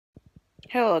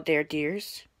Hello there,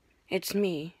 dears. It's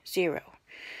me, Zero.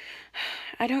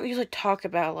 I don't usually talk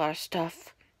about a lot of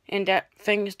stuff, and that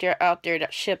things that are out there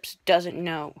that Ships doesn't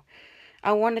know.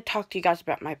 I want to talk to you guys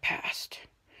about my past.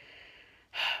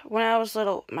 When I was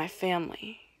little, my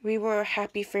family, we were a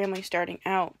happy family starting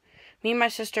out. Me and my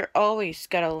sister always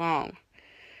got along.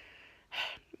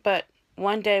 But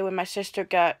one day when my sister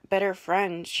got better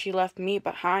friends, she left me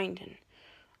behind, and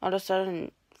all of a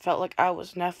sudden felt like I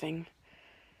was nothing.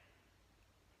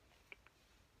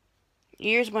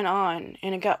 Years went on,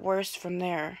 and it got worse from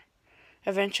there.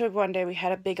 Eventually, one day, we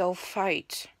had a big old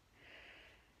fight.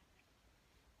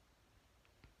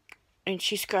 And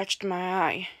she scratched my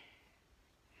eye.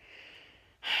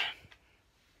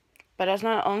 But that's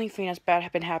not the only thing that's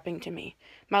bad been happening to me.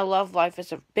 My love life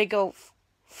is a big old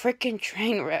freaking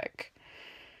train wreck.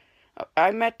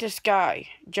 I met this guy,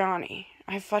 Johnny.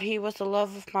 I thought he was the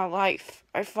love of my life.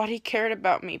 I thought he cared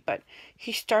about me, but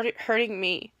he started hurting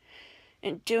me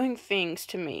and doing things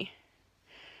to me.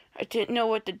 I didn't know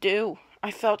what to do. I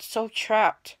felt so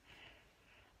trapped.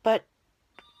 But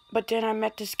then I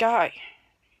met this guy.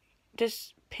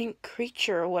 This pink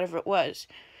creature or whatever it was.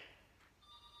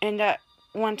 And that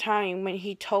one time when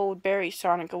he told Barry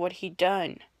Sonica what he'd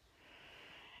done.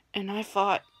 And I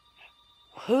thought,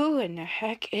 who in the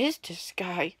heck is this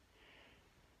guy?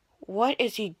 What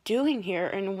is he doing here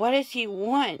and what does he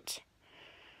want?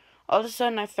 All of a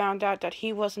sudden I found out that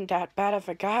he wasn't that bad of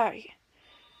a guy.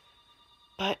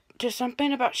 But there's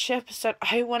something about Ships that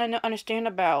I want to understand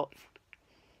about.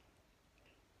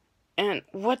 And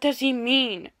what does he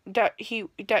mean that he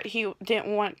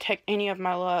didn't want to take any of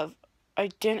my love?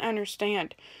 I didn't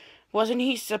understand. Wasn't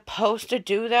he supposed to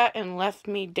do that and left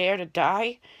me there to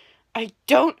die? I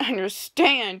don't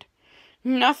understand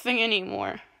nothing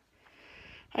anymore.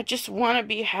 I just want to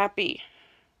be happy.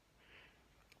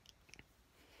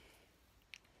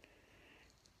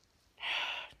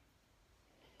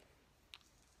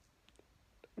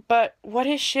 But what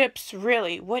is Ships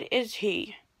really? What is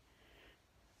he?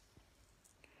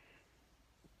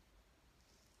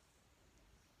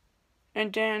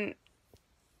 And then,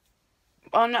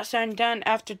 well, I'm not saying done,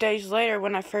 after days later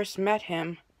when I first met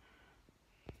him,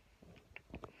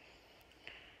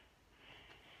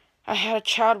 I had a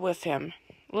child with him,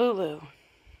 Lulu.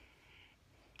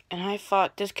 And I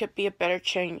thought this could be a better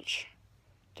change.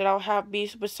 That I'll have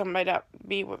be with somebody that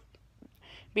be with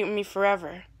me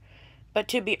forever. But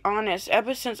to be honest,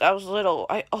 ever since I was little,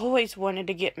 I always wanted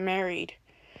to get married.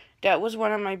 That was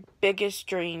one of my biggest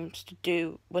dreams to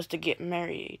do, was to get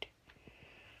married.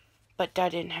 But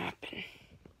that didn't happen.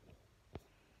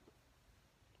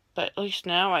 But at least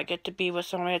now I get to be with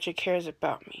somebody that cares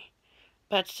about me.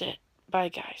 That's it. Bye,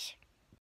 guys.